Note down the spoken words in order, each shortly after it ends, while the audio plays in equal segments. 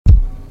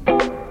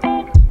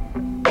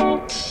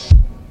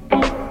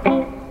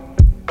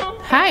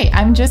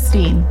I'm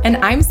Justine. And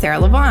I'm Sarah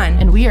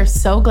Levon. And we are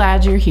so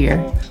glad you're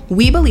here.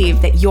 We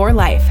believe that your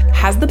life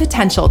has the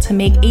potential to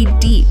make a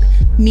deep,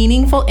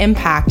 meaningful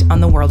impact on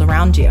the world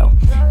around you.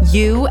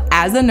 You,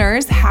 as a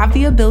nurse, have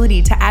the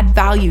ability to add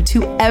value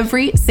to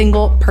every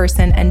single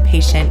person and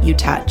patient you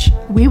touch.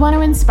 We want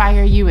to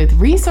inspire you with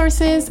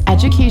resources,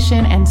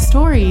 education, and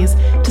stories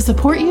to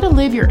support you to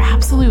live your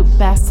absolute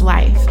best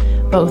life,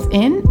 both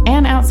in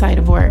and outside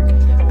of work.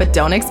 But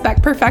don't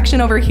expect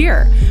perfection over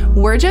here.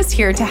 We're just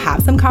here to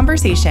have some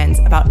conversations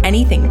about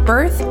anything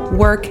birth,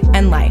 work,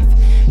 and life,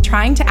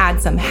 trying to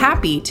add some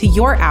happy to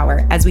your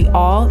hour as we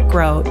all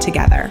grow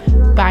together.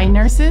 By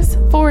nurses,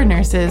 for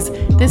nurses,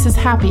 this is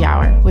Happy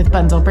Hour with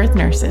Bundle Birth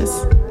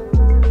Nurses.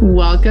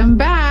 Welcome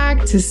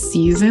back to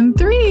season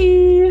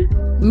 3.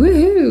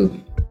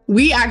 Woohoo!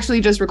 We actually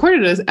just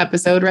recorded an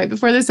episode right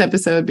before this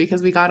episode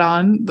because we got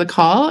on the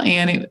call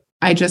and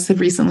I just had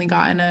recently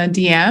gotten a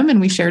DM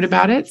and we shared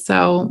about it.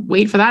 So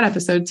wait for that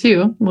episode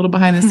too, a little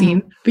behind the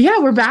scene. But yeah,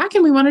 we're back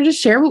and we wanted to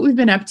share what we've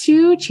been up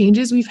to,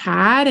 changes we've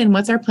had, and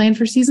what's our plan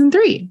for season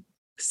 3.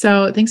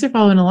 So thanks for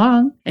following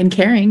along and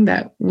caring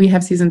that we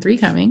have season 3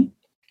 coming,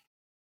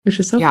 which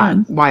is so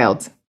fun.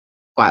 Wild.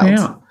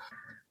 Yeah.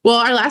 Well,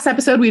 our last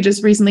episode, we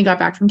just recently got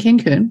back from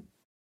Cancun.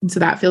 And so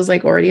that feels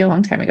like already a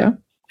long time ago.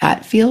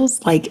 That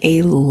feels like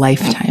a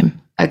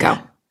lifetime ago.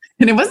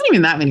 And it wasn't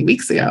even that many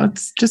weeks ago.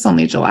 It's just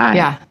only July.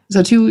 Yeah.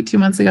 So two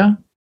months ago.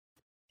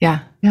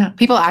 Yeah. Yeah.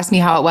 People ask me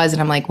how it was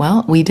and I'm like,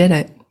 well, we did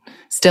it.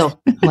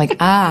 Still. I'm like,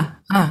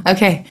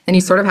 okay. And you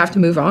sort of have to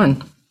move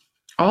on.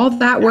 All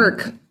that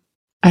work.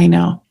 I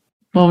know.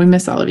 Well, we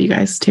miss all of you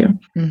guys too.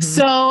 Mm-hmm.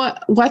 So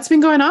what's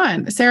been going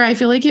on? Sarah, I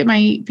feel like it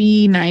might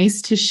be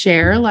nice to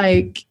share,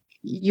 like,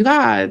 you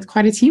got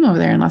quite a team over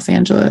there in Los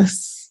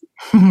Angeles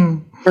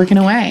working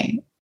away.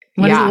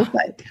 What does it look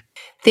like?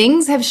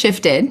 Things have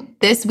shifted.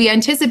 This we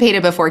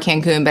anticipated before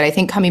Cancun, but I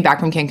think coming back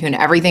from Cancun,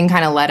 everything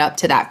kind of led up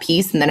to that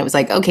piece. And then it was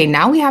like, okay,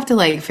 now we have to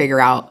like figure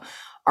out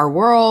our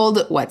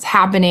world, what's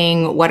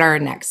happening, what our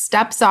next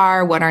steps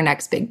are, what our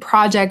next big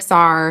projects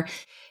are.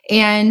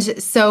 And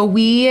so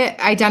we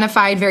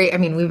identified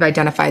we've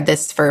identified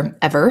this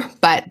forever,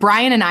 but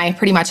Brian and I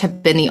pretty much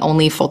have been the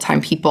only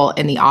full-time people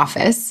in the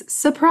office.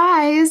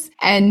 Surprise.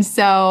 And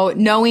so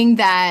knowing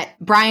that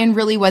Brian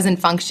really wasn't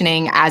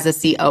functioning as a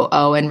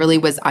COO and really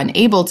was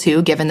unable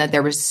to, given that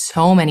there was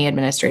so many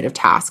administrative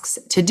tasks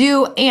to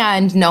do,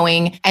 and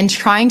knowing and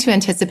trying to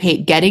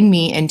anticipate getting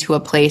me into a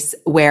place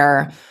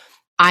where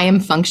I am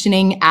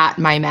functioning at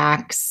my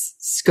max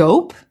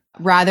scope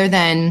rather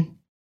than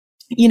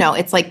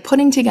it's like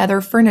putting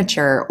together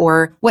furniture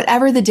or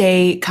whatever the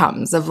day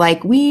comes of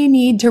like, we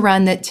need to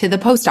run that to the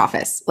post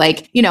office.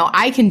 Like,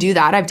 I can do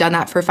that. I've done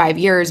that for 5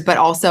 years, but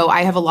also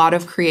I have a lot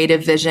of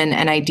creative vision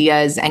and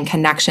ideas and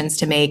connections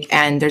to make.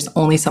 And there's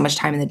only so much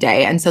time in the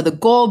day. And so the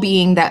goal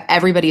being that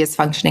everybody is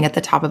functioning at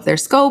the top of their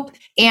scope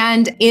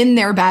and in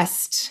their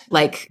best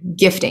like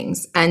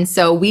giftings. And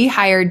so we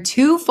hired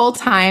 2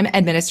 full-time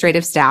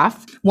administrative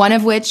staff, one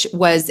of which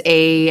was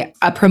a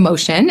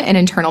promotion, an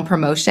internal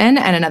promotion,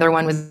 and another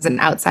one was an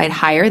outside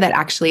hire that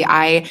actually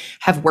I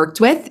have worked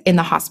with in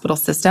the hospital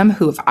system,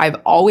 who I've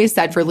always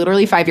said for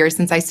literally 5 years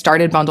since I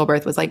started Bundle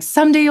Birth was like,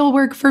 someday you'll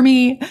work for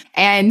me.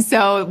 And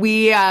so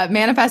we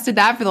manifested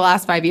that for the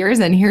last 5 years,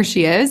 and here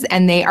she is.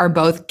 And they are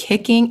both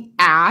kicking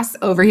ass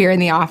over here in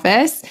the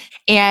office.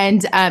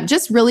 And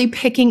just really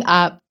picking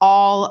up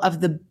all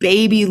of the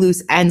baby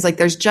loose ends. Like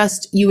there's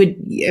just,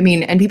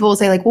 and people will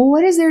say like, well,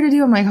 what is there to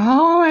do? I'm like,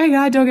 oh my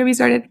God, don't get me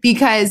started.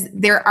 Because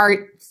there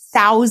are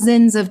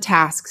thousands of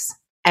tasks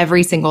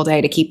every single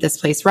day to keep this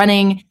place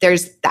running.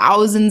 There's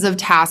thousands of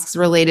tasks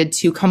related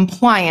to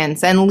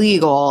compliance and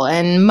legal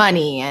and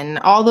money and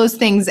all those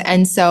things.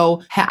 And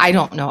so I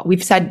don't know.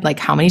 We've said like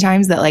how many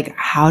times that like,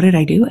 how did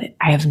I do it?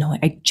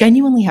 I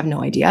genuinely have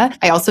no idea.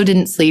 I also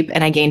didn't sleep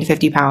and I gained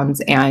 50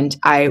 pounds and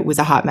I was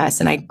a hot mess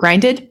and I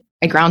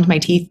ground my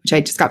teeth, which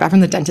I just got back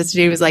from the dentist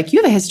today. It was like,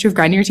 you have a history of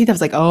grinding your teeth? I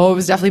was like, oh, it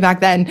was definitely back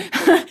then.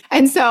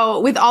 And so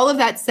with all of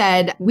that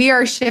said, we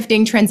are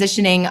shifting,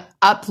 transitioning,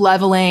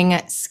 up-leveling,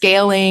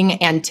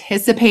 scaling,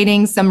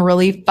 anticipating some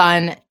really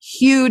fun,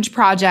 huge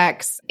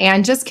projects,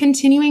 and just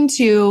continuing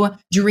to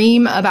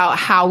dream about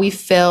how we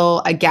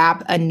fill a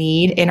gap, a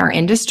need in our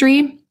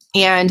industry,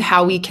 and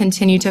how we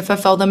continue to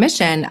fulfill the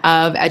mission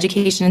of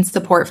education and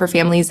support for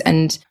families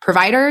and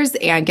providers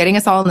and getting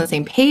us all on the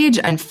same page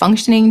and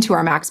functioning to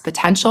our max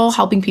potential,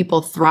 helping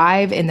people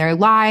thrive in their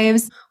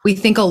lives. We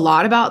think a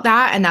lot about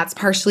that. And that's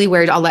partially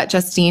where I'll let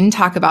Justine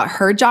talk about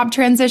her job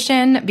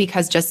transition,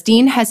 because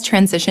Justine has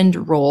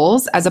transitioned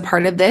roles as a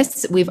part of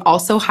this. We've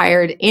also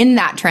hired in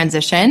that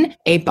transition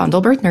a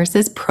Bundle Birth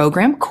Nurses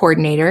program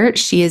coordinator.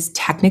 She is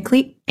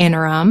technically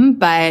interim,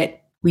 but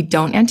we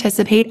don't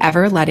anticipate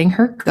ever letting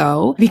her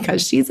go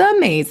because she's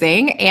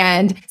amazing.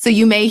 And so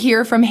you may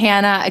hear from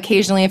Hannah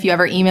occasionally if you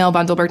ever email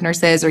Bundle Birth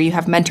Nurses or you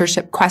have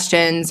mentorship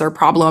questions or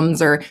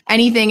problems or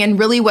anything. And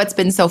really what's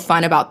been so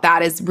fun about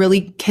that is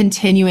really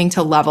continuing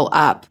to level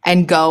up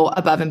and go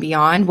above and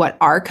beyond what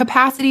our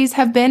capacities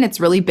have been.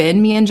 It's really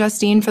been me and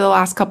Justine for the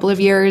last couple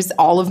of years.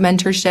 All of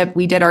mentorship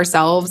we did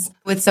ourselves.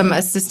 with some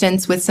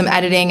assistance, with some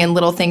editing and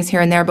little things here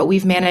and there, but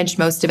we've managed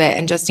most of it.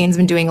 And Justine's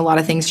been doing a lot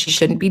of things she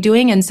shouldn't be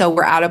doing. And so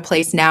we're at a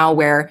place now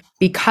where,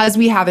 because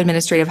we have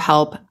administrative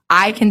help,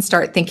 I can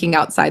start thinking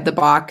outside the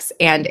box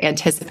and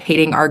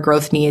anticipating our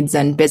growth needs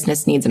and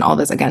business needs and all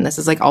this. Again, this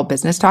is like all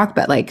business talk,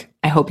 but like,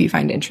 I hope you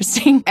find it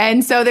interesting.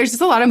 And so there's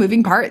just a lot of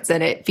moving parts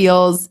and it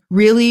feels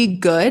really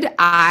good.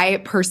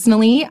 I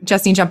personally,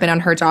 Justine, jump in on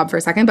her job for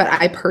a second, but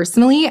I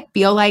personally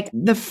feel like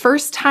the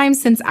first time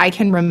since I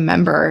can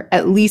remember,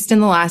 at least in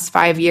the last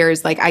 5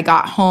 years, like I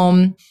got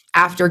home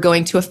after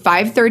going to a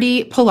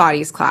 5:30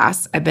 Pilates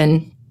class. I've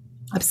been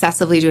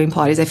obsessively doing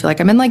Pilates. I feel like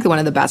I'm in like one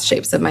of the best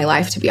shapes of my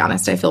life, to be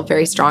honest. I feel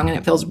very strong and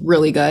it feels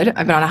really good.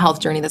 I've been on a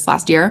health journey this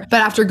last year. But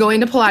after going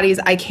to Pilates,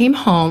 I came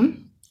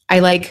home,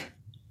 I like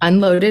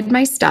unloaded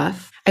my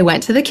stuff. I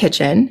went to the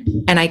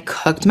kitchen and I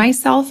cooked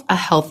myself a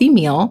healthy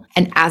meal.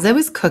 And as I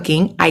was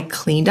cooking, I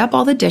cleaned up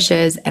all the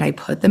dishes and I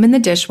put them in the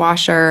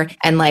dishwasher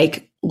and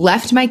like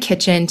left my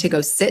kitchen to go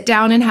sit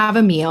down and have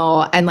a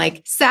meal and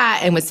like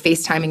sat and was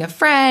FaceTiming a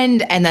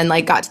friend. And then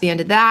like got to the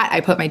end of that.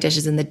 I put my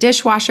dishes in the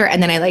dishwasher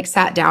and then I like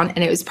sat down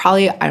and it was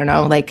probably, I don't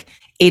know, like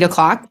 8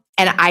 o'clock.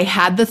 And I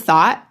had the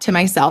thought to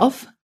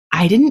myself,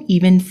 I didn't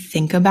even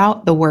think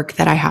about the work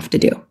that I have to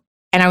do.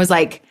 And I was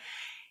like,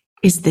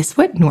 is this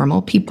what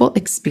normal people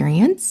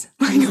experience?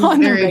 Like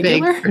on the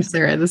regular? Big for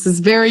Sarah. This is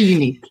very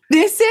unique.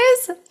 This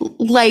is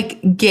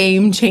like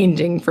game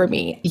changing for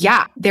me.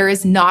 Yeah. There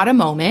is not a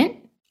moment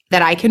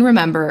that I can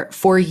remember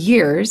for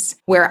years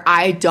where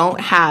I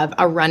don't have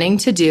a running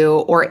to do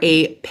or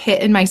a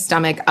pit in my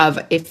stomach of,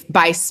 if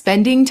by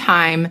spending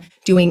time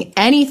doing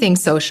anything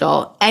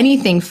social,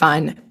 anything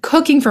fun,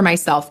 cooking for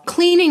myself,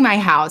 cleaning my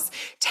house,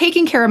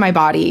 taking care of my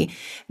body,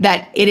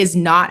 that it is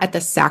not at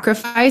the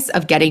sacrifice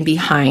of getting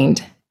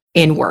behind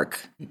in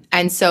work.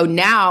 And so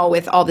now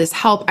with all this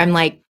help, I'm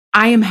like,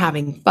 I am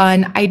having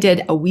fun. I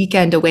did a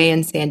weekend away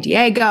in San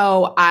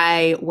Diego.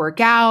 I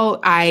work out.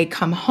 I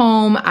come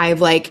home.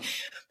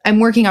 I'm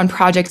working on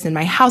projects in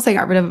my house. I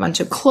got rid of a bunch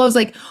of clothes,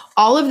 like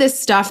all of this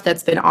stuff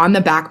that's been on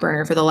the back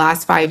burner for the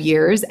last 5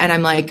 years. And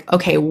I'm like,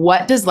 okay,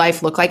 what does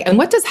life look like? And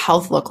what does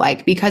health look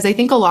like? Because I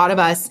think a lot of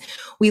us,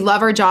 we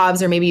love our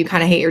jobs, or maybe you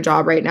kind of hate your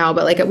job right now,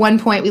 but like at one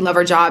point we love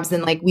our jobs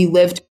and like we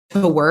live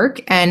to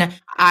work, and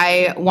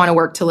I want to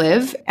work to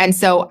live. And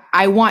so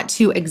I want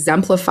to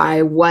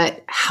exemplify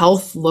what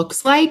health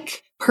looks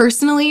like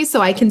personally,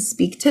 so I can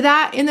speak to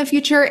that in the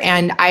future.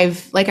 And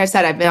like I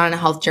said, I've been on a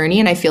health journey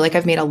and I feel like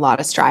I've made a lot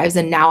of strides.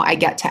 And now I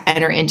get to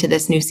enter into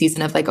this new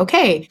season of like,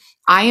 okay,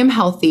 I am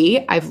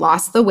healthy. I've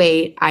lost the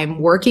weight. I'm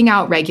working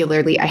out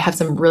regularly. I have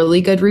some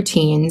really good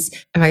routines.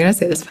 Am I going to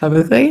say this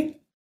publicly?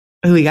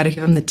 Oh, we got to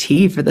give him the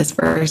tea for this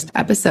first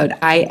episode.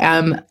 I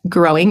am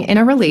growing in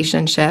a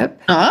relationship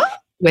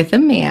with a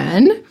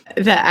man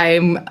that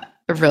I'm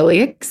really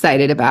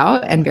excited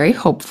about and very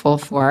hopeful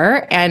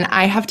for. And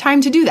I have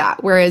time to do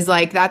that. Whereas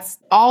like that's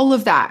all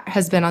of that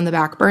has been on the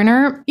back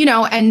burner,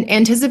 and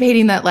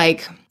anticipating that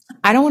like,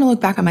 I don't want to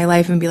look back on my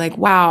life and be like,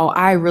 wow,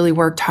 I really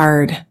worked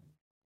hard.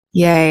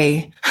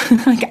 Yay.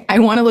 Like I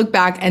want to look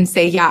back and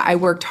say, yeah, I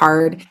worked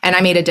hard and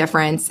I made a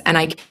difference and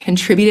I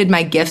contributed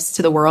my gifts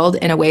to the world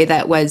in a way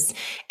that was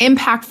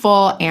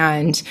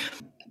impactful,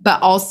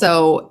 but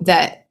also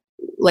that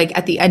like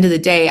at the end of the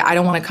day, I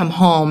don't want to come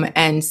home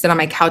and sit on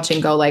my couch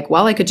and go like,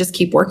 well, I could just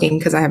keep working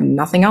because I have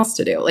nothing else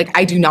to do. Like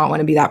I do not want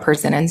to be that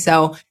person. And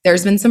so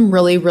there's been some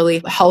really,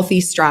 really healthy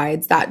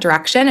strides that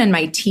direction. And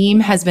my team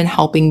has been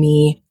helping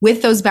me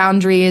with those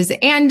boundaries.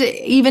 And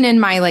even in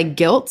my like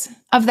guilt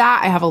of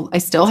that, I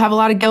still have a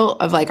lot of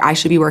guilt of like, I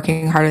should be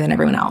working harder than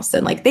everyone else.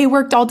 And like they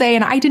worked all day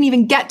and I didn't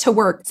even get to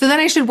work. So then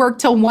I should work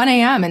till 1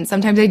 a.m. And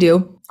sometimes I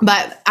do.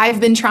 But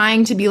I've been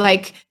trying to be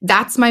like,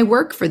 that's my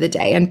work for the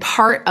day. And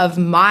part of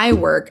my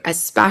work,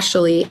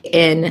 especially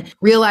in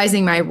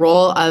realizing my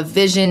role of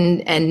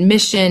vision and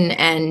mission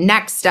and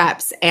next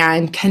steps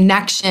and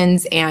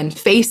connections and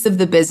face of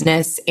the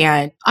business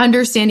and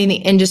understanding the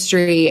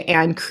industry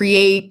and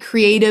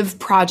creative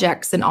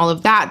projects and all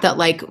of that, that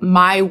like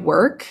my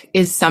work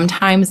is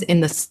sometimes in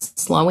the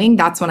slowing.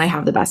 That's when I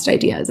have the best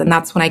ideas. And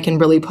that's when I can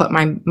really put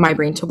my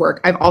brain to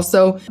work. I've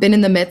also been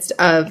in the midst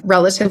of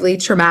relatively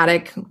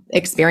traumatic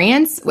experience,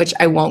 which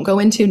I won't go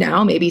into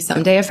now. Maybe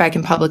someday if I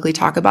can publicly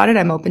talk about it,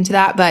 I'm open to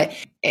that.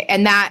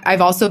 And that I've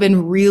also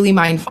been really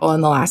mindful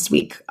in the last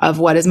week of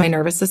what does my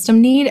nervous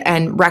system need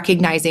and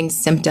recognizing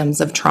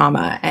symptoms of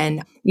trauma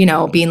and,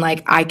 being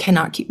like, I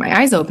cannot keep my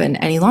eyes open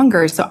any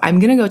longer. So I'm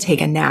going to go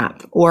take a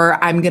nap,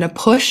 or I'm going to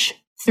push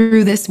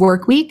through this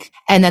work week.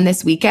 And then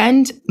this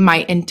weekend,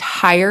 my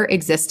entire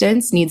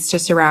existence needs to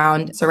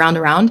surround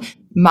around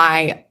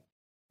my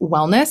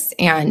wellness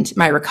and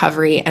my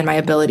recovery and my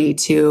ability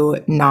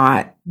to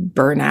not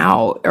burn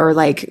out or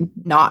like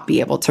not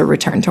be able to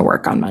return to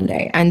work on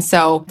Monday. And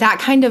so that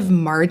kind of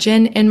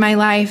margin in my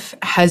life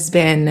has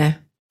been,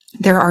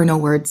 there are no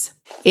words.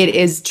 It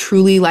is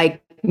truly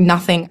like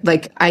nothing,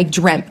 like I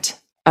dreamt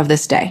of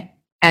this day.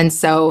 And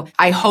so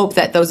I hope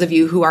that those of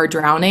you who are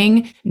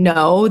drowning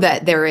know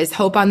that there is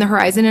hope on the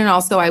horizon. And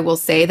also I will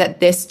say that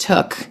this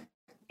took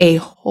a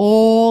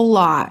whole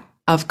lot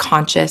of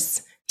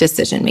conscious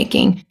decision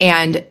making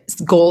and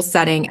goal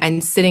setting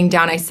and sitting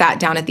down. I sat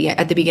down at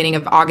the beginning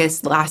of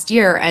August last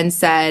year and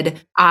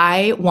said,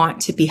 I want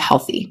to be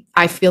healthy.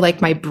 I feel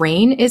like my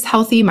brain is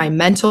healthy, my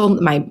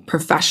mental, my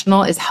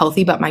professional is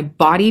healthy, but my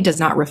body does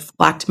not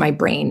reflect my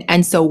brain.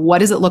 And so what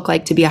does it look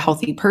like to be a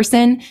healthy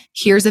person?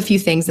 Here's a few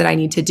things that I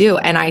need to do.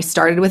 And I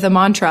started with a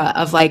mantra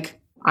of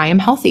like, I am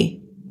healthy.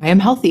 I am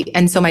healthy.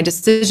 And so my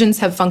decisions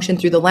have functioned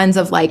through the lens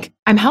of like,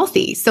 I'm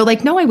healthy. So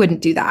like, no, I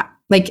wouldn't do that.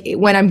 Like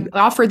when I'm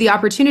offered the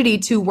opportunity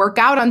to work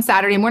out on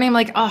Saturday morning, I'm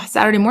like, oh,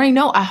 Saturday morning.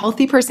 No, a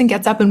healthy person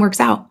gets up and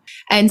works out.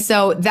 And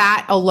so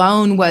that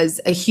alone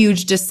was a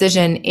huge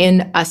decision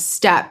in a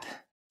step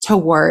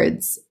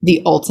towards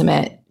the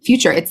ultimate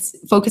future. It's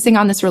focusing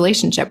on this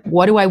relationship.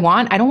 What do I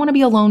want? I don't want to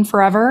be alone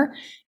forever.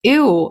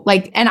 Ew.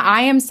 Like, and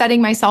I am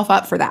setting myself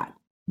up for that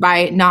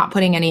by not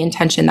putting any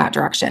intention that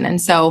direction. And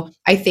so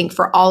I think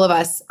for all of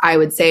us, I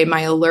would say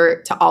my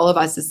alert to all of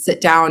us is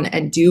sit down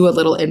and do a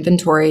little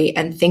inventory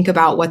and think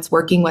about what's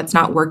working, what's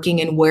not working,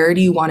 and where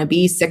do you want to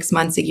be 6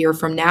 months, a year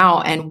from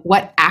now? And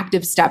what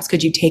active steps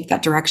could you take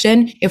that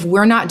direction? If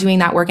we're not doing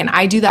that work, and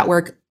I do that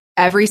work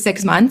every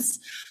 6 months,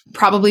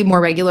 probably more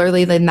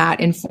regularly than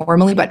that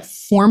informally, but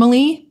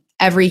formally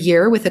every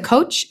year with a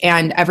coach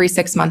and every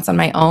 6 months on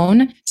my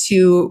own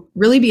to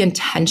really be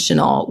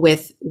intentional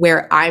with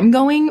where I'm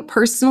going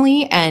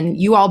personally. And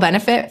you all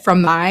benefit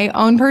from my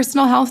own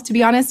personal health, to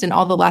be honest, and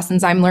all the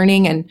lessons I'm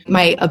learning and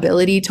my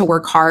ability to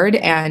work hard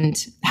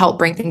and help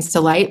bring things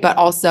to light, but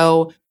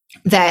also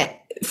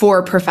that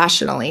for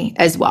professionally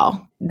as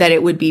well, that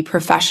it would be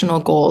professional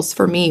goals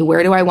for me.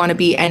 Where do I want to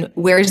be? And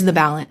where's the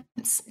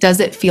balance? Does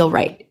it feel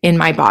right in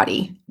my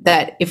body?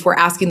 That if we're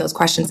asking those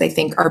questions, I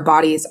think our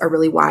bodies are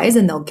really wise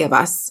and they'll give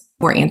us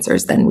more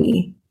answers than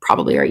we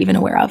probably are even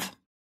aware of.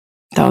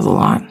 That was a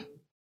lot.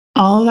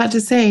 All of that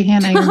to say,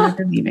 Hannah, you're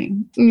never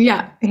leaving.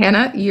 Yeah,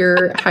 Hannah,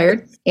 you're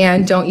hired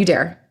and don't you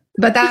dare.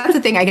 But that's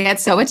the thing. I get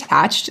so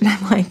attached and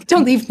I'm like,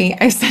 don't leave me.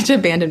 I have such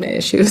abandonment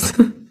issues.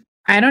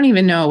 I don't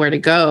even know where to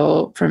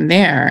go from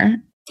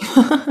there.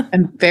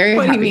 I'm very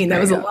What do you mean? That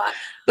was a lot.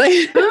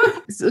 Like,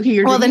 so,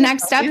 okay, well, the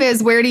next step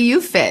is where do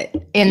you fit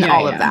in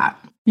all of that?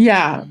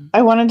 Yeah.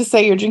 I wanted to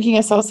say you're drinking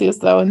a Celsius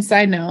though. And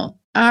side note,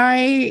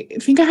 I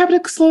think I have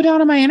to slow down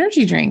on my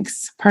energy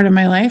drinks part of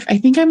my life. I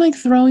think I'm like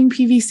throwing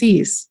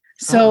PVCs.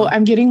 So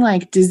I'm getting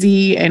like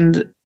dizzy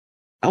and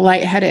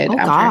lightheaded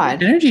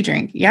after an energy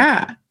drink.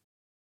 Yeah.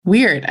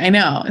 Weird. I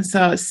know.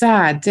 So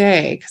sad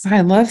day because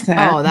I love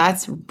that. Oh,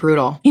 that's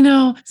brutal. You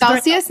know,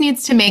 Celsius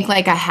needs to make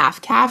like a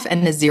half calf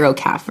and a 0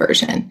 calf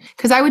version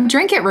because I would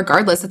drink it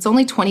regardless. It's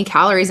only 20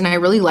 calories and I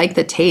really like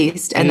the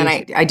taste. And then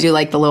I do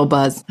like the little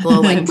buzz, the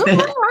little like,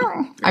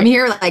 I'm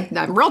here like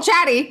I'm real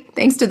chatty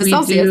thanks to the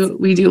Celsius.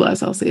 We do love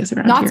Celsius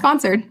around Not here.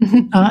 sponsored.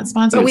 Not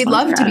sponsored. But we'd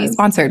love to be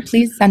sponsored.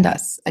 Please send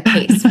us a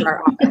case for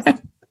our office.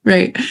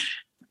 Right.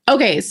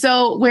 Okay.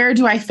 So where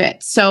do I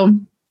fit? So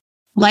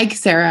like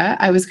Sarah,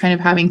 I was kind of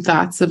having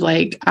thoughts of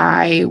like,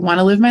 I want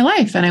to live my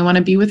life and I want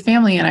to be with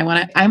family and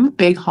I'm a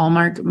big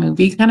Hallmark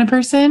movie kind of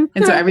person.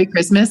 And so every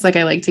Christmas, like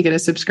I like to get a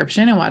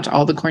subscription and watch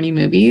all the corny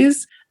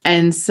movies.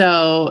 And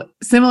so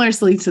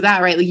similarly to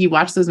that, right? Like you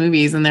watch those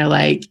movies and they're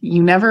like,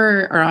 you're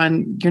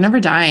never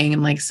dying.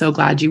 And like, so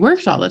glad you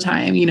worked all the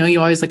time. You know,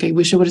 you always like, I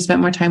wish I would have spent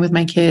more time with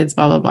my kids,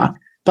 blah, blah, blah,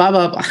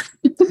 blah, blah,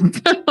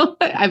 blah.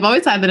 I've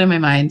always had that in my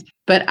mind,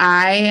 but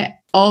I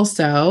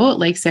also,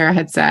 like Sarah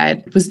had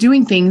said, was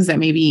doing things that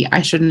maybe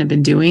I shouldn't have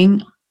been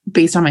doing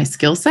based on my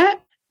skill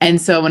set.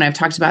 And so when I've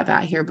talked about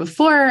that here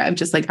before, I'm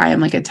just like, I am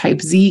like a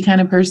type Z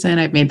kind of person.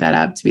 I've made that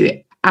up to be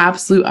the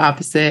absolute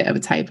opposite of a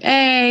type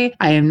A.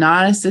 I am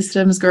not a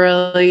systems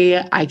girly.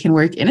 I can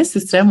work in a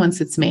system once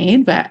it's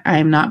made, but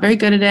I'm not very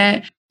good at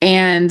it.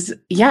 And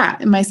yeah,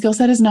 my skill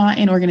set is not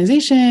in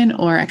organization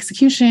or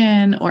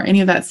execution or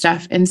any of that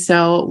stuff. And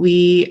so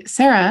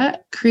Sarah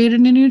created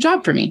a new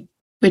job for me,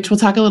 which we'll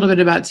talk a little bit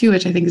about too,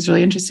 which I think is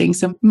really interesting.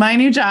 So my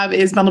new job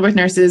is Bundle Birth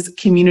Nurses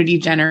community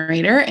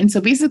generator. And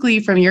so basically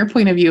from your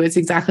point of view, it's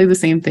exactly the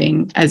same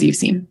thing as you've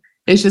seen.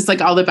 It's just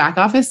like all the back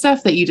office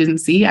stuff that you didn't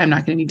see, I'm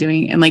not going to be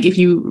doing. And like, if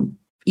you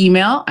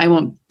email, I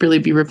won't really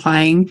be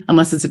replying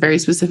unless it's a very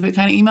specific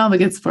kind of email that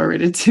gets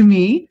forwarded to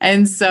me.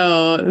 And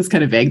so it's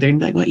kind of vague. They're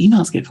like, what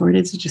emails get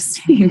forwarded to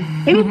Justine?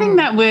 Anything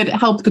that would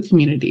help the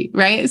community,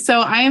 right?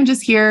 So I am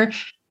just here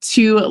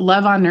to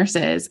love on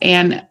nurses.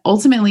 And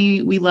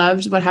ultimately, we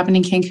loved what happened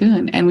in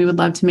Cancun, and we would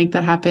love to make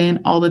that happen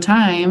all the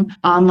time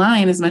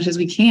online as much as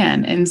we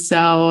can. And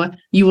so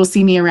you will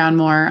see me around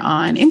more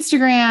on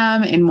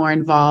Instagram and more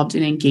involved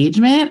in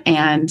engagement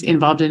and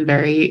involved in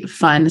very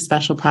fun,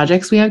 special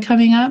projects we have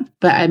coming up.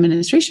 But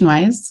administration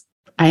wise,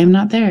 I am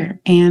not there.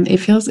 And it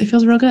feels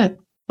real good.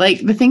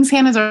 Like the things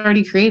Hannah's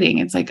already creating.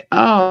 It's like,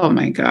 oh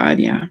my God.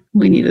 Yeah,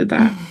 we needed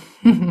that.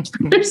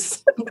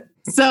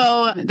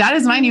 So that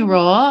is my new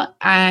role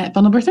at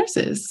Bundle Birth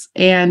Nurses.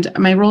 And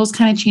my role is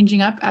kind of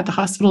changing up at the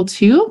hospital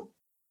too.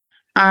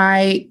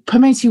 I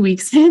put my 2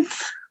 weeks in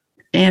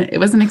and it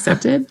wasn't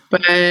accepted,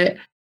 but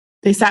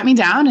they sat me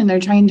down and they're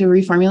trying to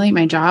reformulate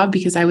my job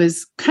because I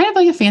was kind of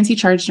like a fancy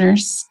charge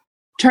nurse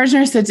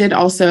that did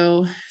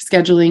also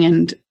scheduling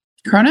and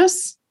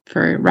Chronos.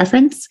 for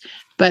reference.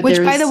 But which,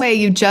 by the way,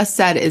 you just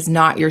said is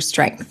not your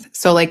strength.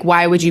 So like,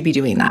 why would you be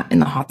doing that in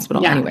the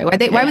hospital anyway?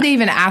 Why would they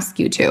even ask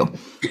you to?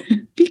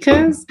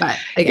 Because,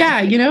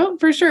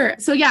 for sure.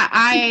 So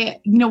why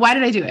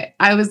did I do it?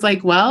 I was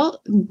like,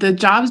 well, the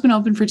job's been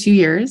open for 2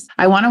 years.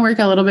 I want to work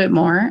a little bit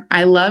more.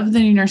 I love the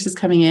new nurses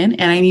coming in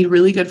and I need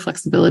really good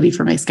flexibility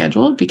for my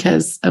schedule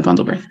because of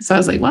bundle birth. So I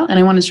was like, well, and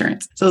I want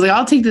insurance. So I was like,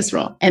 I'll take this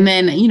role. And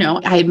then,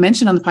 I had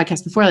mentioned on the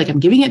podcast before, like I'm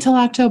giving it till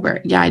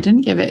October. Yeah, I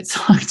didn't give it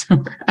till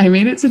October. I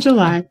made it to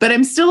July, but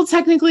I'm still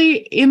technically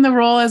in the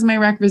role as my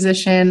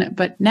requisition.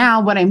 But now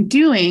what I'm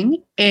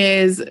doing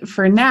is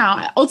for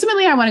now,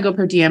 ultimately, I want to go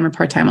per diem or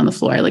part-time on the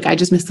floor. Like I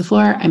just miss the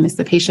floor. I miss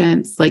the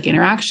patients, like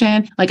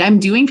interaction. Like I'm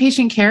doing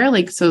patient care.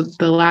 Like, so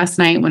the last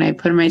night when I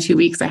put in my 2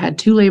 weeks, I had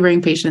 2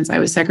 laboring patients. I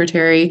was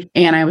secretary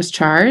and I was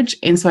charge.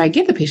 And so I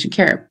give the patient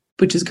care,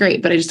 which is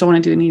great, but I just don't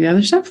want to do any of the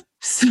other stuff.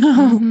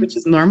 So, which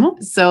is normal.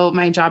 So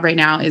my job right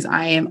now is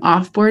I am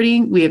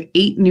offboarding. We have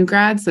 8 new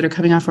grads that are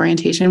coming off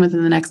orientation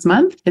within the next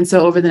month. And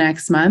so over the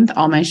next month,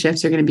 all my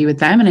shifts are going to be with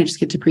them and I just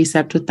get to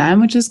precept with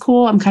them, which is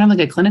cool. I'm kind of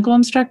like a clinical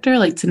instructor.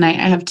 Like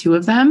tonight I have 2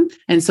 of them.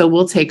 And so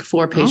we'll take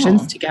 4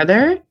 patients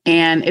together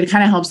and it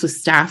kind of helps with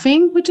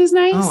staffing, which is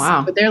nice. Oh,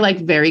 wow. But they're like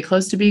very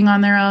close to being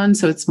on their own.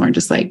 So it's more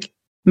just like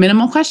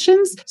minimal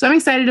questions. So I'm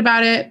excited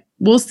about it.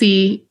 We'll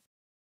see.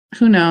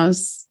 Who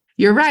knows?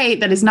 You're right.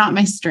 That is not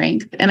my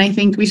strength. And I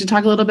think we should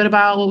talk a little bit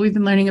about what we've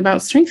been learning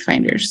about strength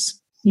finders.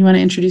 You want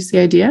to introduce the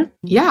idea?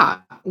 Yeah.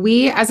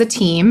 We as a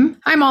team,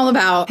 I'm all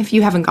about, if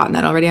you haven't gotten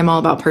that already, I'm all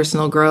about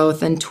personal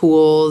growth and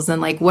tools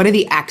and like, what are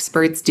the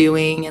experts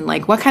doing? And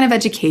like, what kind of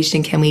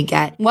education can we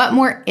get? What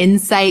more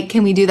insight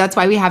can we do? That's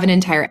why we have an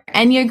entire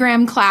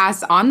Enneagram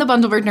class on the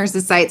Bundle Birth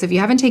Nurses site. So if you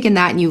haven't taken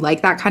that and you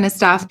like that kind of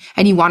stuff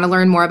and you want to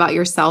learn more about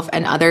yourself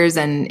and others,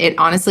 and it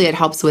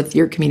helps with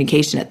your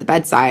communication at the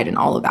bedside and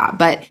all of that,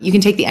 but you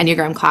can take the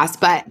Enneagram class.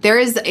 But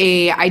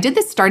I did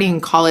this starting in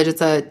college. It's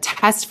a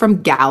test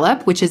from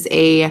Gallup, which is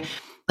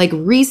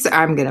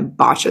I'm going to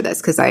botcher this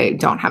because I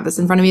don't have this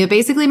in front of me. But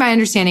basically my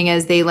understanding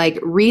is they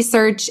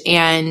research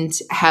and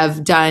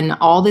have done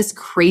all this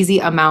crazy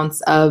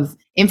amounts of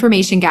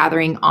information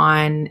gathering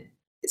on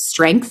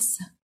strengths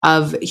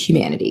of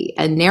humanity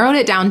and narrowed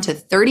it down to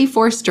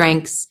 34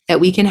 strengths that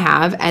we can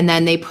have. And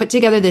then they put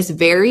together this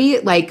very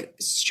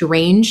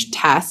strange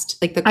test.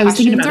 Like the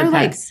questions are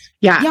like,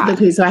 yeah.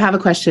 Okay. So I have a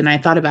question. I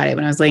thought about it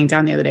when I was laying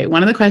down the other day.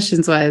 One of the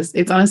questions was,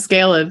 it's on a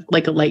scale of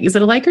is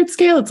it a Likert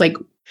scale? It's like,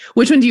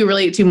 which one do you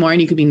relate to more?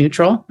 And you could be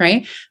neutral,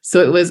 right?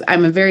 So it was,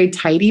 I'm a very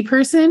tidy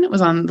person. It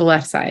was on the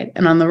left side.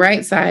 And on the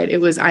right side,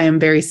 it was, I am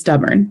very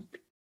stubborn.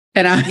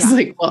 And I was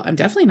like, well, I'm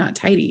definitely not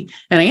tidy.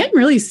 And I am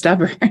really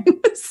stubborn.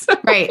 So,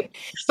 right.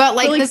 But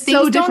the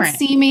things don't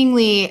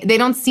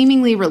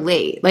seemingly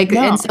relate. No.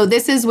 And so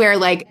this is where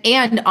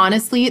and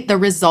honestly, the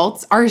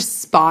results are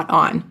spot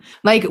on.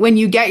 When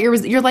you get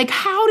you're like,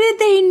 how did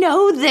they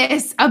know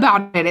this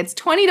about it? It's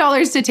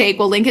 $20 to take.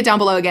 We'll link it down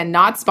below. Again,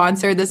 not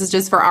sponsored. This is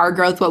just for our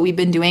growth, what we've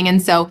been doing.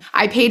 And so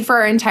I paid for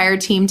our entire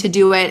team to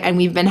do it. And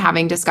we've been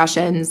having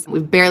discussions.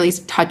 We've barely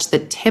touched the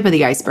tip of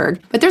the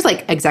iceberg, but there's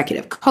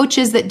executive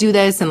coaches that do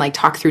this and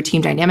talk through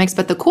team dynamics.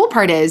 But the cool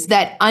part is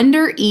that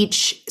under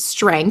each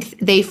strength,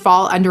 they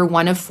fall under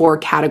one of 4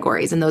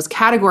 categories. And those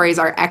categories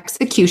are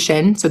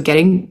execution. So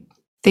getting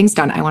things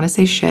done. I want to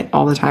say shit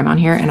all the time on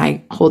here and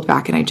I hold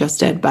back and I just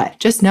did, but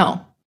just know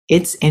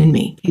it's in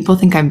me. People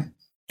think I'm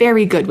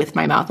very good with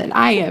my mouth and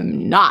I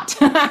am not.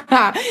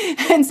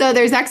 And so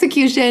there's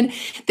execution,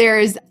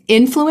 there's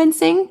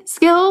influencing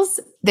skills,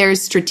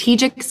 there's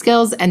strategic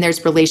skills, and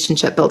there's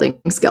relationship building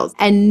skills.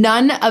 And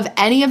none of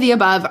any of the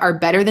above are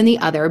better than the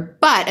other,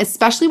 but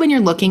especially when you're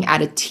looking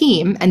at a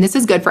team, and this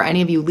is good for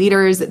any of you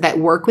leaders that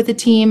work with a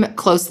team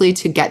closely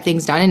to get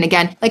things done. And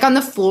again, on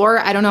the floor,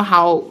 I don't know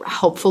how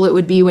helpful it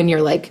would be when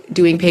you're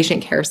doing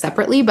patient care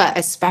separately, but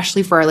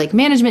especially for our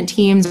management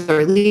teams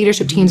or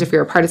leadership teams, if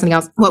you're a part of something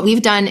else, what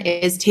we've done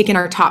is taken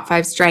our top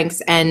 5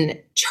 strengths and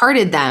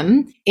charted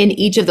them in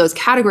each of those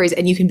categories.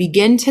 And you can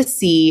begin to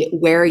see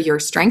where your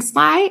strengths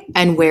lie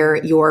and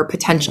where your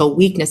potential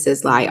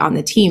weaknesses lie on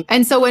the team.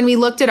 And so when we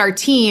looked at our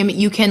team,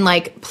 you can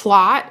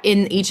plot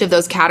in each of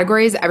those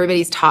categories,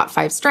 everybody's top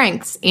 5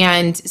 strengths.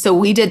 And so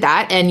we did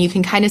that and you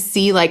can kind of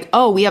see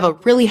we have a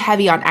really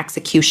heavy on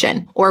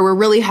execution or we're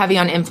really heavy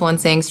on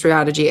influencing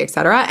strategy, et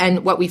cetera.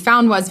 And what we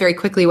found very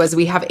quickly was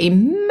we have a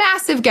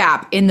massive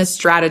gap in the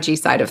strategy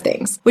side of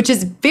things, which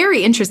is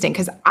very interesting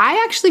because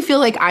I actually feel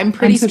like I'm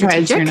pretty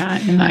strategic. You're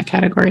not in that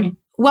category.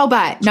 Well,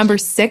 but number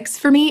 6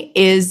 for me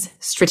is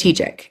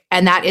strategic.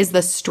 And that is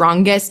the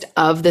strongest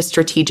of the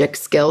strategic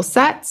skill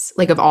sets,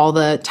 of all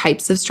the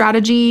types of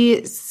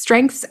strategy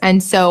strengths.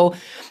 And so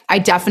I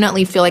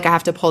definitely feel like I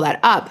have to pull that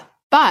up.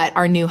 But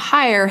our new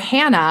hire,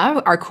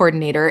 Hannah, our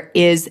coordinator,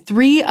 is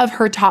 3 of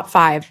her top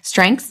 5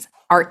 strengths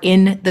are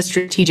in the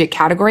strategic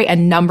category,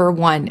 and number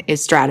 1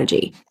 is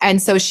strategy.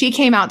 And so she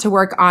came out to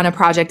work on a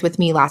project with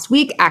me last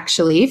week,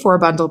 actually, for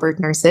Bundle Birth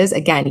Nurses.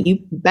 Again, you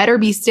better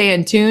be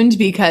staying tuned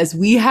because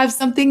we have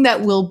something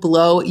that will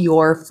blow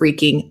your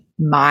freaking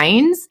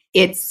minds.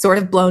 It's sort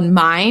of blown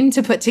mine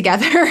to put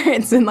together.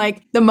 It's been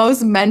like the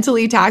most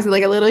mentally taxing.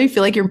 Like I literally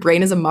feel like your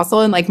brain is a muscle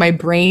and like my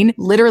brain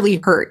literally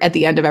hurt at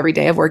the end of every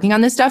day of working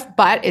on this stuff,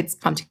 but it's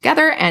come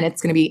together and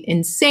it's going to be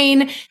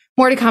insane.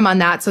 More to come on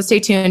that. So stay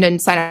tuned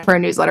and sign up for a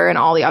newsletter and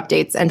all the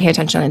updates and pay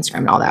attention on Instagram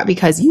and all that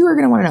because you are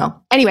going to want to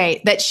know.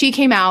 Anyway, that she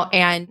came out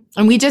and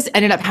we just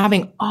ended up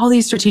having all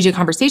these strategic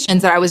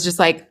conversations that I was just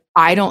like,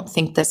 I don't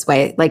think this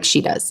way like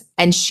she does.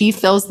 And she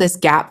fills this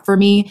gap for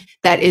me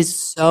that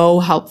is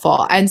so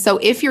helpful. And so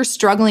if you're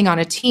struggling on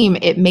a team,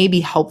 it may be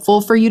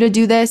helpful for you to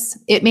do this.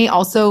 It may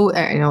also,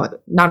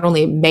 not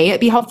only may it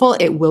be helpful,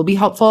 it will be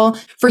helpful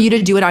for you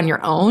to do it on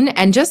your own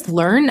and just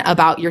learn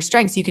about your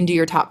strengths. You can do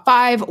your top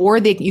 5 or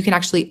you can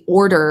actually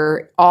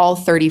order all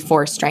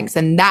 34 strengths.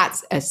 And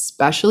that's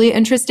especially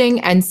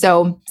interesting. And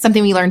so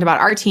something we learned about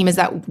our team is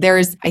that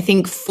there's, I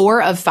think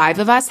 4 of 5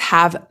 of us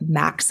have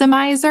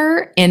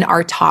Maximizer in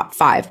our top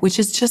 5, which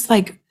is just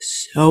like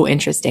so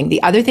interesting.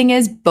 The other thing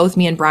is both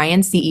me and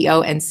Brian,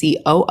 CEO and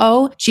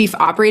COO, Chief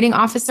Operating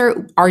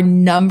Officer, our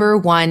number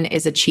 1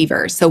 is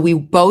achiever. So we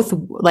both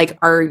like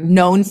are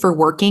known for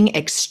working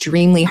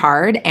extremely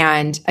hard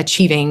and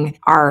achieving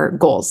our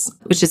goals,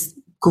 which is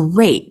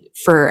great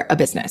for a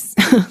business,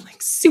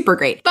 like super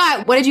great.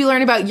 But what did you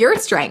learn about your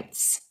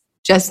strengths,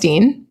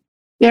 Justine?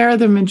 They're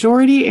the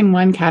majority in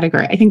one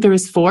category. I think there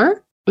was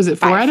 4. Was it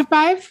 4 out of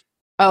 5?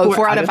 Oh,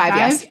 4 out of 5,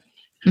 yes.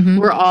 Mm-hmm.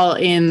 We're all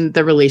in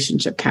the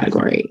relationship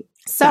category.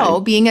 So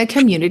being a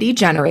community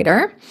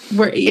generator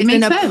is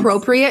an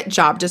appropriate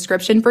job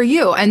description for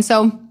you. And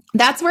so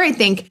that's where I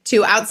think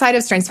too, outside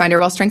of StrengthsFinder,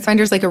 well,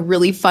 StrengthsFinder is like a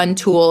really fun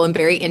tool and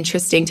very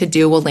interesting to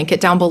do. We'll link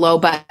it down below.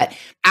 But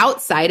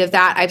outside of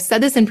that, I've said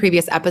this in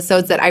previous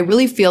episodes that I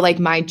really feel like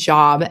my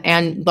job,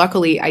 and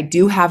luckily I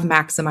do have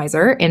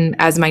Maximizer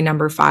as my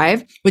number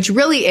 5, which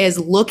really is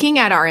looking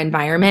at our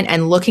environment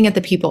and looking at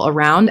the people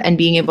around and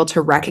being able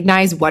to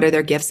recognize what are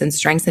their gifts and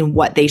strengths and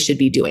what they should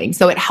be doing.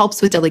 So it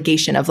helps with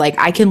delegation of like,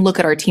 I can look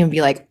at our team and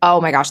be like,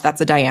 oh my gosh,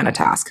 that's a Diana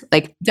task.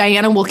 Like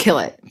Diana will kill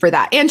it for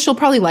that. And she'll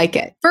probably like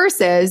it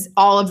versus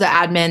all of the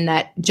admin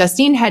that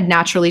Justine had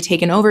naturally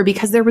taken over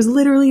because there was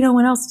literally no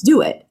one else to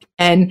do it.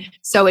 And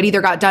so it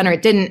either got done or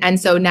it didn't. And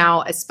so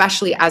now,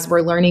 especially as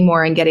we're learning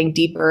more and getting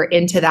deeper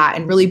into that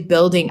and really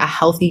building a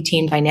healthy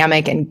team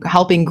dynamic and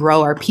helping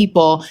grow our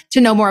people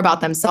to know more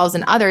about themselves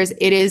and others,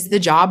 it is the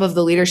job of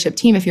the leadership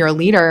team. If you're a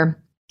leader,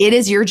 it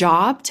is your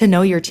job to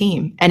know your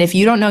team. And if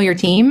you don't know your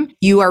team,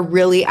 you are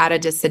really at a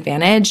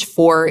disadvantage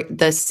for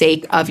the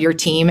sake of your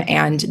team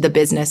and the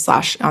business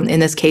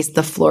in this case,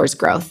 the floor's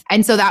growth.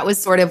 And so that was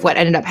sort of what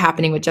ended up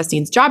happening with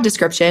Justine's job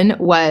description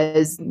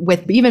was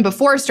with even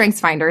before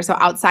StrengthsFinder. So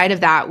outside of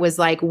that was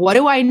like, what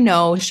do I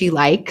know she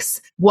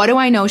likes? What do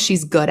I know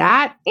she's good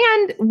at?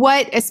 And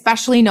what,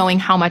 especially knowing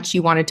how much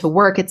you wanted to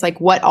work, it's like,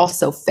 what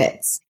also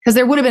fits? Because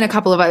there would have been a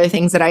couple of other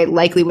things that I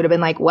likely would have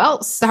been like,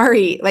 well,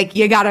 sorry, like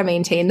you got to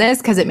maintain this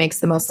because it makes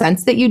the most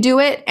sense that you do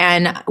it.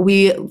 And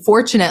we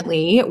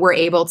fortunately were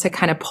able to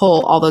kind of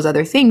pull all those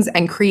other things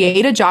and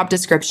create a job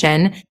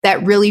description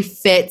that really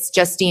fits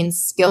Justine's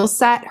skill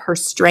set, her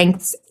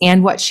strengths,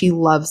 and what she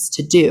loves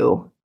to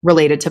do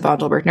related to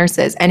bundle birth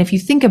nurses. And if you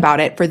think about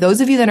it, for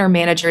those of you that are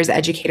managers,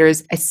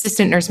 educators,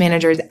 assistant nurse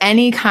managers,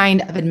 any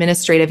kind of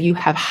administrative, you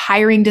have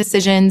hiring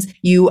decisions,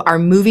 you are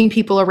moving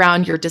people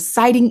around, you're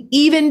deciding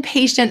even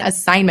patient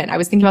assignment. I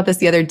was thinking about this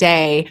the other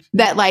day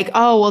that like,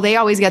 oh, well, they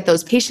always get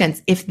those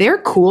patients. If they're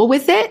cool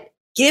with it,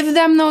 give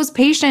them those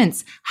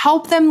patients,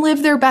 help them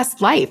live their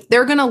best life.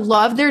 They're going to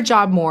love their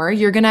job more.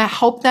 You're going to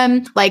help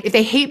them. Like if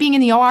they hate being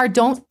in the OR,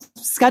 don't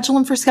schedule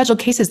them for scheduled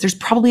cases. There's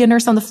probably a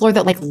nurse on the floor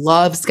that like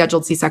loves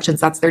scheduled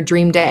C-sections. That's their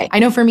dream day. I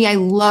know for me, I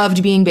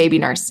loved being baby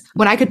nurse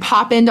when I could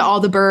pop into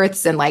all the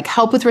births and like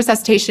help with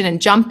resuscitation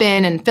and jump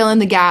in and fill in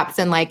the gaps.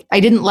 And like,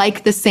 I didn't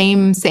like the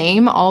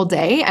same all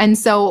day. And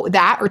so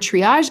that or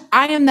triage,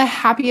 I am the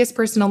happiest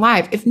person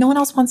alive. If no one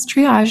else wants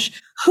triage,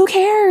 who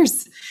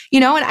cares?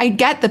 And I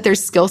get that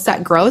there's skill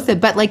set growth,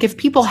 but like if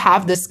people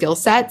have the skill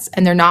sets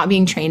and they're not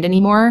being trained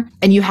anymore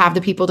and you have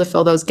the people to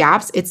fill those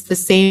gaps, it's the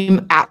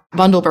same at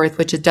bundle birth,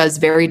 which it does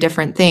very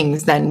different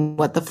things than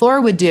what the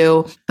floor would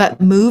do, but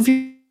move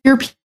your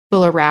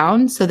people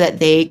around so that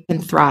they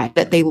can thrive,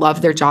 that they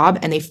love their job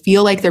and they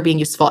feel like they're being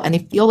useful and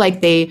they feel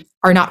like they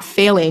are not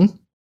failing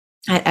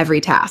at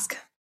every task.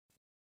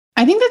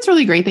 I think that's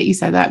really great that you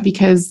said that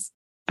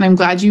and I'm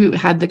glad you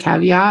had the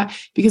caveat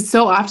because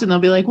so often they'll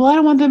be like, well, I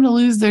don't want them to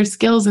lose their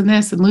skills in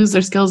this and lose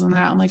their skills in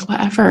that. I'm like,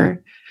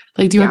 whatever.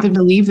 Like, do you want them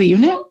to leave the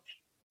unit?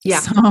 Yeah.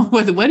 So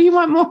what do you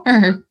want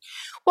more?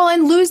 Well,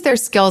 and lose their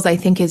skills, I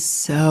think is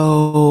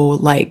so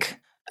like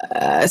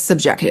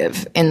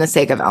subjective in the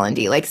sake of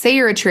L&D. Like say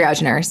you're a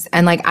triage nurse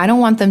and like, I don't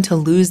want them to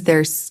lose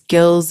their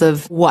skills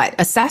of what?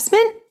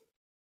 Assessment?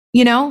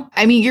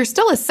 I mean, you're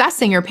still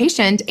assessing your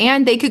patient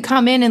and they could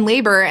come in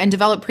labor and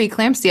develop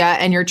preeclampsia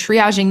and you're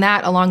triaging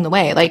that along the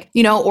way. Like,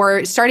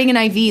 or starting an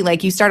IV,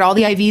 like you start all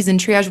the IVs in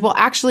triage. Well,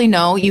 actually,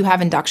 no, you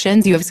have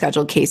inductions, you have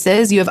scheduled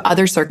cases, you have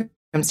other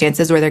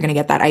circumstances where they're going to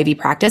get that IV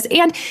practice.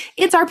 And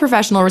it's our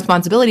professional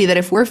responsibility that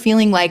if we're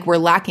feeling like we're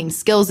lacking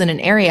skills in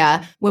an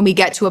area, when we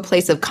get to a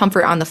place of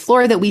comfort on the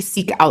floor, that we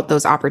seek out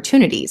those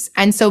opportunities.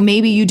 And so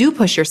maybe you do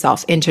push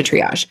yourself into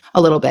triage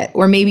a little bit,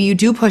 or maybe you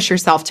do push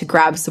yourself to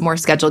grab some more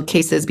scheduled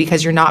cases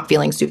because you're not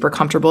feeling super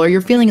comfortable or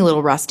you're feeling a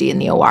little rusty in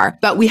the OR.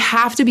 But we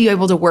have to be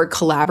able to work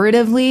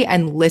collaboratively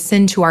and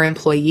listen to our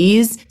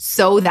employees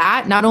so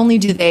that not only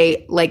do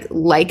they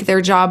like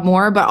their job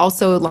more, but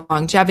also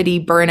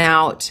longevity,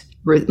 burnout,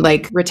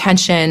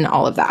 retention,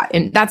 all of that.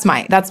 And that's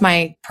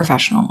my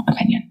professional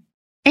opinion.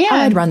 And how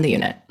I'd run the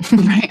unit.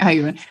 Right. How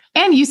you run.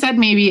 And you said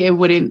maybe it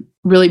wouldn't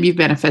really be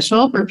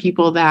beneficial for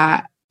people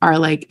that are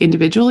like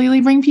individually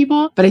laboring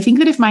people. But I think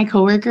that if my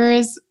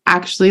coworkers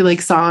actually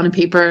like saw on a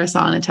paper,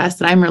 saw on a test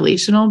that I'm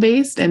relational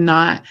based and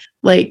not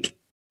like,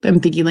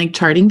 I'm thinking like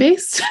charting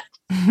based,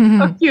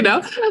 but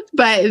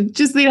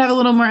just they'd have a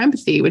little more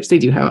empathy, which they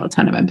do have a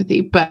ton of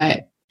empathy.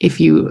 But if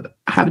you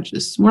have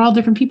we're all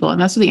different people, and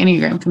that's what the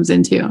Enneagram comes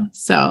into.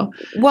 So,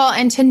 well,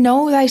 and to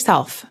know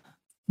thyself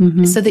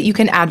so that you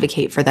can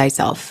advocate for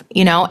thyself,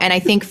 and I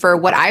think for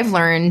what I've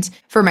learned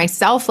for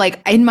myself,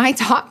 like in my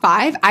top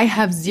 5, I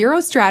have 0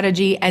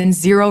 strategy and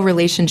 0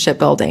 relationship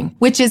building,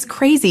 which is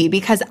crazy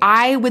because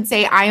I would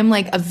say I am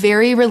like a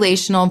very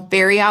relational,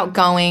 very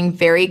outgoing,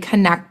 very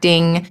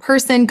connecting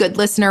person, good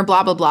listener,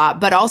 blah, blah, blah.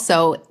 But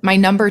also my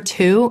number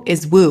 2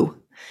 is woo,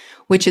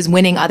 which is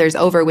winning others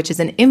over, which is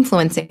an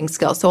influencing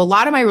skill. So a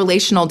lot of my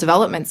relational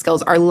development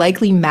skills are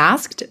likely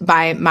masked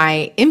by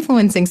my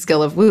influencing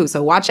skill of woo.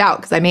 So watch out,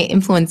 because I may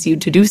influence you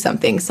to do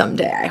something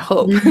someday, I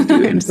hope. You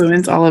do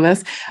influence all of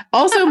us.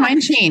 Also,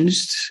 mine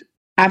changed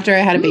after I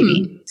had a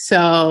baby.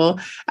 So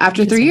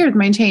after 3 years,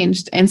 mine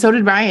changed. And so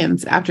did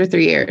Ryan's after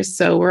 3 years.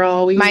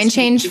 So mine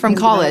changed from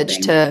college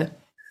to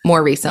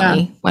more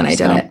recently when I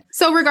did it.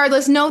 So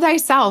regardless, know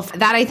thyself.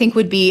 That I think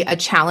would be a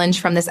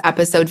challenge from this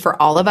episode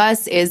for all of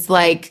us is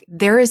like,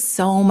 there is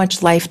so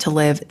much life to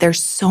live.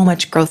 There's so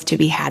much growth to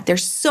be had.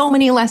 There's so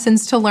many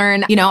lessons to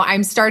learn.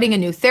 I'm starting a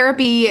new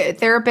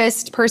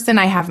therapist person.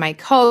 I have my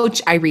coach.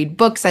 I read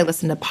books. I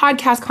listen to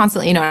podcasts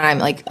constantly, and I'm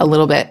like a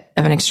little bit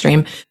of an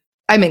extreme.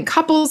 I'm in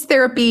couples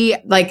therapy.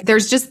 Like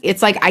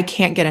it's like, I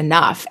can't get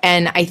enough.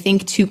 And I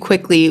think too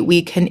quickly,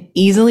 we can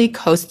easily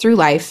coast through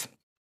life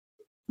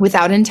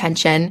without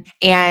intention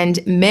and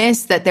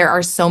miss that there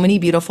are so many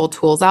beautiful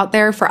tools out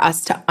there for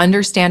us to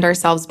understand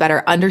ourselves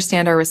better,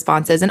 understand our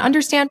responses, and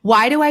understand,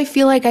 why do I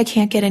feel like I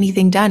can't get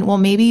anything done? Well,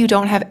 maybe you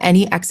don't have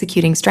any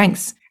executing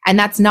strengths, and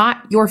that's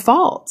not your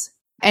fault.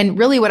 And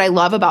really what I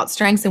love about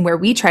strengths and where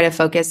we try to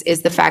focus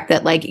is the fact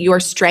that like your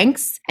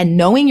strengths and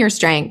knowing your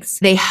strengths,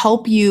 they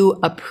help you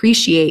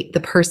appreciate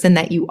the person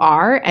that you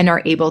are and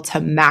are able to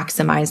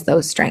maximize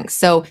those strengths.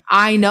 So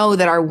I know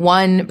that our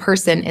one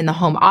person in the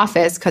home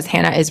office, because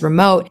Hannah is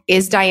remote,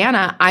 is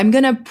Diana. I'm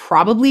going to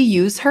probably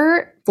use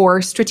her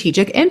for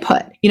strategic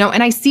input,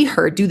 and I see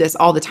her do this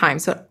all the time.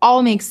 So it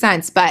all makes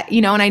sense. But,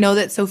 and I know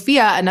that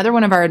Sophia, another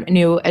one of our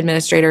new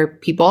administrator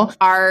people,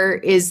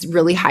 is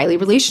really highly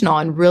relational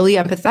and really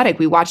empathetic.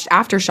 We watched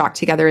Aftershock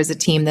together as a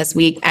team this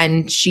week,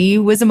 and she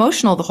was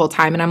emotional the whole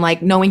time. And I'm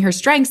like, knowing her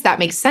strengths, that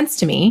makes sense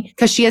to me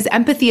because she has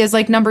empathy as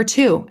like number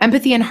 2,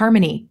 empathy and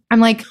harmony. I'm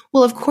like,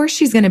 well, of course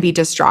she's going to be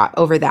distraught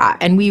over that.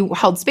 And we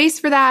held space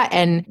for that.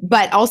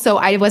 But also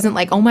I wasn't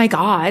like, oh my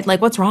God, like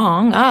what's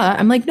wrong?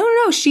 I'm like, no,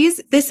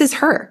 this is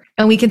her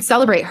and we can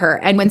celebrate her.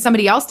 And when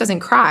somebody else doesn't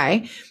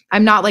cry,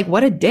 I'm not like,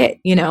 what a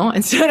dick,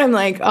 Instead, I'm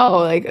like,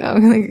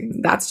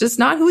 that's just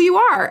not who you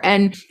are.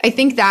 And I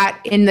think that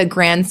in the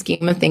grand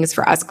scheme of things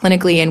for us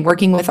clinically and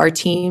working with our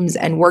teams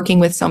and working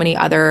with so many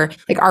other,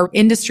 like our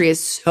industry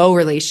is so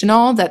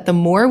relational that the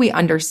more we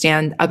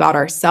understand about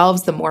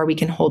ourselves, the more we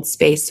can hold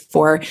space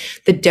for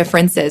the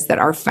differences that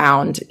are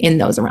found in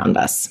those around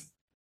us.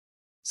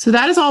 So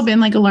that has all been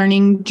like a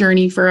learning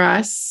journey for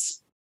us.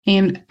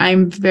 And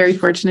I'm very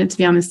fortunate to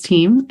be on this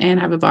team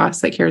and have a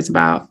boss that cares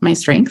about my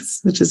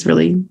strengths, which is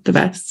really the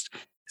best.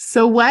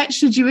 So what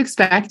should you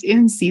expect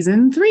in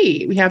season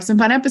 3? We have some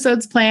fun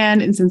episodes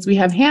planned. And since we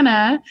have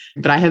Hannah,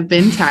 but I have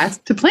been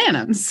tasked to plan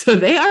them. So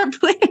they are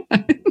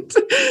planned.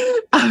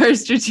 Our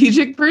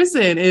strategic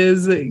person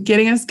is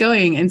getting us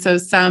going. And so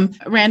some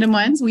random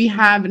ones, we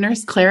have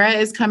Nurse Clara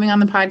is coming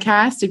on the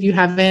podcast. If you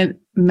haven't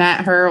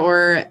met her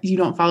or you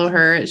don't follow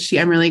her,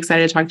 I'm really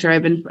excited to talk to her.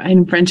 I've been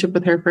in friendship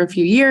with her for a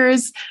few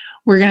years.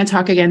 We're going to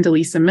talk again to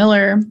Lisa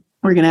Miller.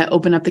 We're going to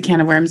open up the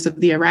can of worms of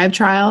the Arrive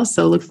trial.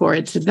 So look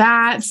forward to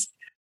that.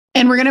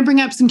 And we're going to bring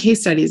up some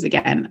case studies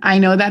again. I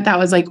know that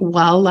was like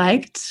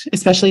well-liked,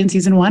 especially in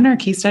season 1, our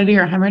case study,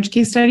 our hemorrhage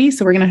case study.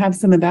 So we're going to have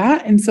some of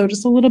that. And so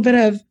just a little bit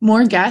of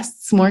more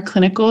guests, more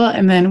clinical.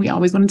 And then we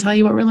always want to tell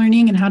you what we're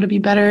learning and how to be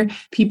better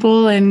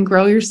people and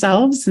grow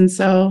yourselves. And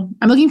so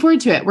I'm looking forward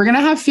to it. We're going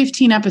to have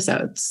 15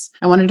 episodes.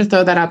 I wanted to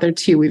throw that out there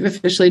too. We've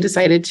officially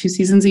decided 2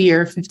 seasons a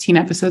year, 15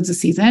 episodes a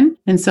season.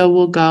 And so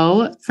we'll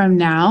go from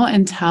now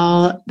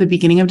until the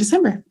beginning of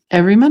December,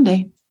 every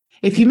Monday.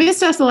 if you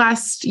missed us the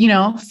last,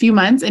 few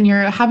months and you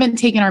haven't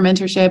taken our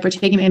mentorship or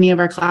taken any of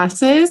our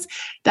classes,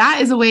 that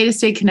is a way to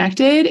stay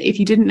connected. If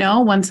you didn't know,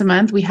 once a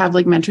month, we have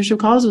like mentorship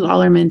calls with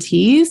all our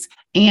mentees.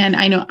 And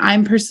I know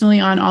I'm personally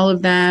on all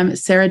of them.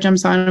 Sarah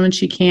jumps on when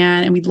she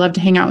can, and we'd love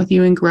to hang out with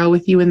you and grow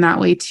with you in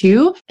that way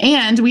too.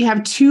 And we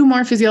have 2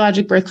 more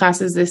physiologic birth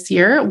classes this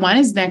year. One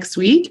is next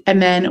week,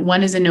 and then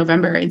one is in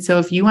November. And so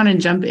if you want to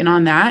jump in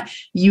on that,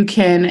 you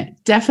can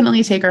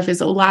definitely take our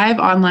live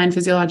online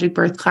physiologic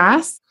birth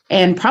class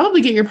and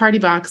probably get your party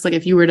box. Like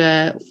if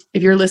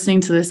you're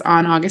listening to this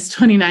on August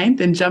 29th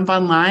and jump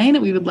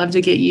online, we would love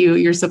to get you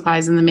your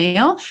supplies in the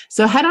mail.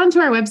 So head on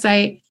to our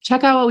website,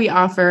 check out what we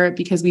offer,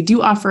 because we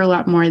do offer a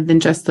lot more than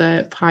just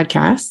the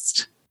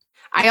podcast.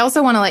 I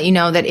also want to let you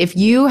know that if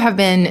you have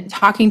been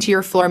talking to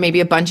your floor, maybe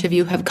a bunch of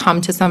you have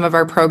come to some of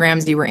our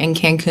programs, you were in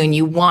Cancun,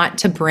 you want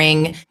to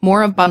bring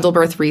more of bundle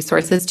birth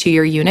resources to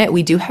your unit.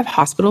 We do have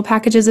hospital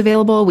packages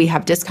available. We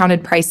have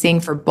discounted pricing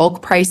for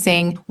bulk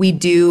pricing. We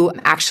do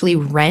actually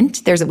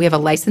rent. We have a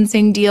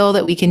licensing deal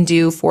that we can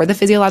do for the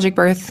physiologic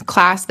birth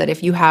class that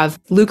if you have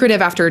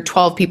lucrative after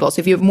 12 people.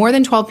 So if you have more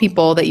than 12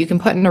 people that you can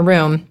put in a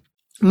room,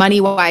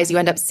 money-wise, you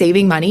end up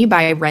saving money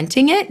by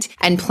renting it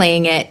and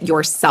playing it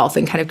yourself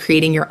and kind of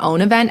creating your own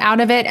event out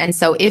of it. And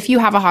so if you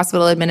have a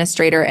hospital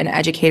administrator and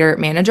educator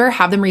manager,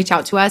 have them reach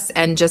out to us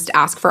and just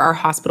ask for our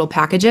hospital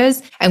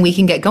packages and we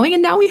can get going.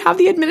 And now we have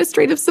the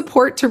administrative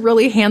support to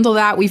really handle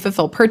that. We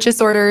fulfill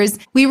purchase orders.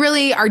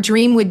 Our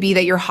dream would be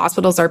that your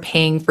hospitals are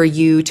paying for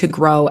you to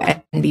grow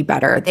and be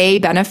better. They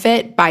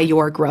benefit by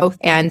your growth.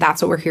 And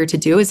that's what we're here to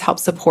do, is help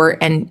support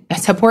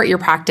your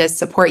practice,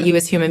 support you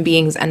as human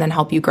beings, and then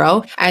help you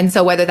grow. And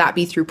so whether that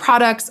be through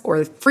products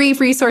or free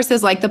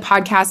resources like the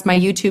podcast, my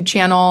YouTube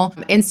channel,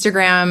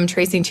 Instagram,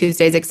 Tracing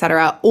Tuesdays,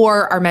 etc.,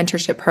 or our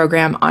mentorship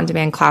program,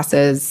 on-demand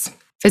classes,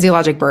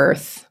 physiologic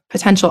birth,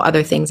 potential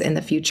other things in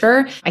the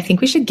future, I think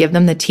we should give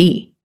them the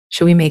tea.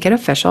 Should we make it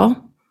official?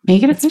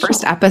 Make it official.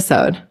 First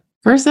episode.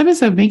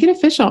 Make it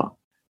official.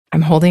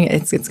 I'm holding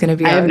it. It's going to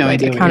be I have no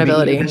idea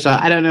accountability.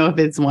 I don't know if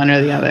it's one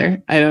or the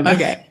other. I don't know.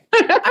 Okay.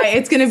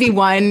 It's going to be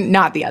one,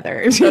 not the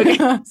other.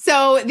 Okay.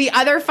 So the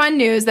other fun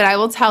news that I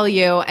will tell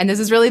you, and this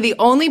is really the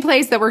only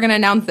place that we're going to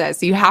announce this,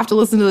 so you have to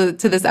listen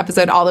to this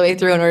episode all the way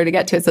through in order to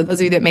get to it. So those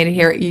of you that made it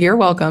here, you're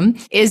welcome,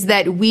 is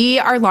that we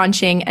are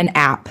launching an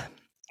app.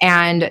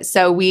 And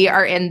so we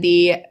are in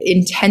the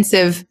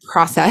intensive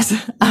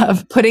process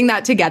of putting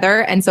that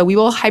together. And so we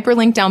will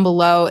hyperlink down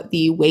below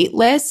the wait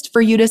list for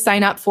you to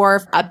sign up for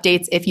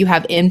updates if you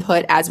have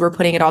input as we're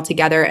putting it all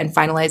together and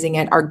finalizing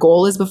it. Our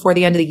goal is before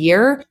the end of the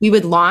year, we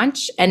would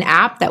launch an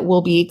app that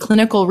will be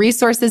clinical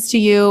resources to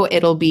you.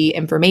 It'll be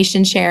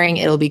information sharing.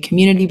 It'll be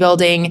community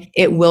building.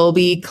 It will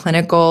be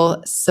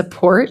clinical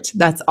support.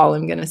 That's all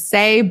I'm going to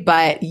say.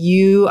 But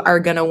you are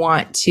going to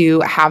want to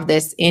have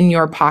this in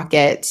your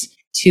pocket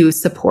to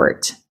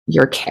support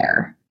your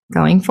care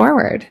going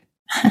forward.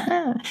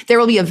 There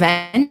will be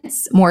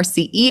events, more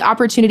CE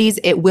opportunities.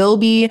 It will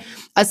be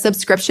a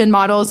subscription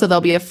model. So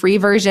there'll be a free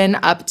version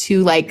up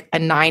to like a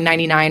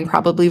 $9.99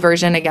 probably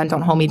version. Again,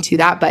 don't hold me to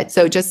that. But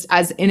so just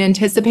as in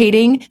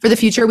anticipating for the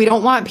future, we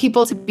don't want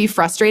people to be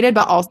frustrated,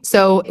 but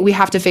also we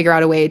have to figure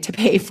out a way to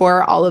pay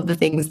for all of the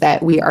things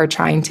that we are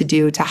trying to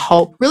do to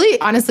help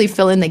really honestly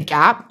fill in the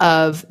gap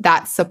of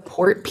that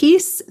support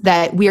piece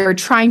that we are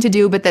trying to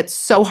do, but that's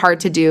so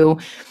hard to do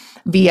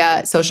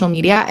via social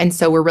media. And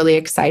so we're really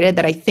excited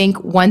that I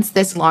think once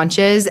this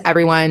launches,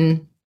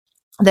 everyone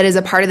that is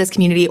a part of this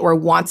community or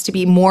wants to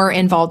be more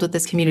involved with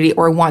this community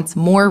or wants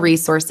more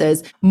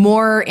resources,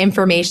 more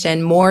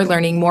information, more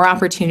learning, more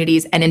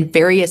opportunities, and in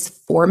various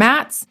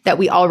formats that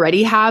we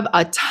already have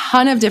a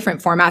ton of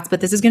different formats,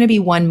 but this is going to be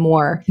one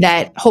more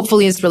that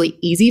hopefully is really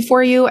easy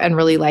for you and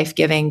really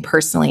life-giving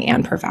personally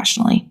and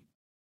professionally.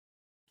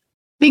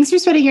 Thanks for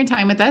spending your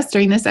time with us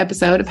during this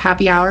episode of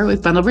Happy Hour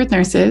with Bundle Birth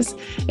Nurses.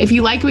 If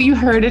you like what you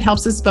heard, it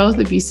helps us both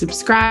if you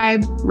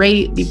subscribe,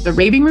 rate, leave the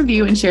raving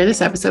review, and share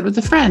this episode with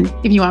a friend.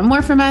 If you want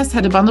more from us,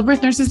 head to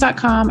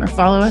bundlebirthnurses.com or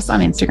follow us on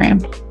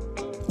Instagram.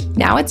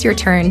 Now it's your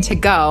turn to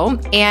go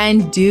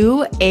and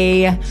do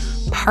a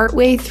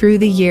partway through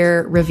the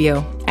year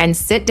review and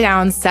sit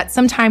down, set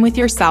some time with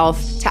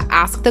yourself to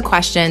ask the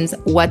questions,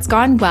 what's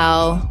gone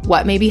well,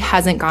 what maybe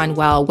hasn't gone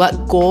well,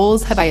 what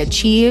goals have I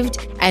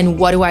achieved, and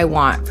what do I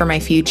want for my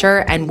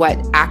future, and what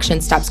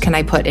action steps can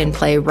I put in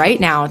play right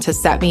now to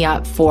set me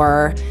up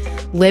for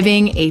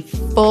living a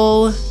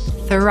full,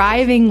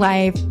 thriving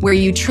life where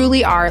you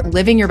truly are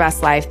living your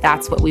best life.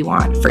 That's what we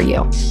want for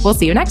you. We'll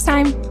see you next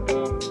time.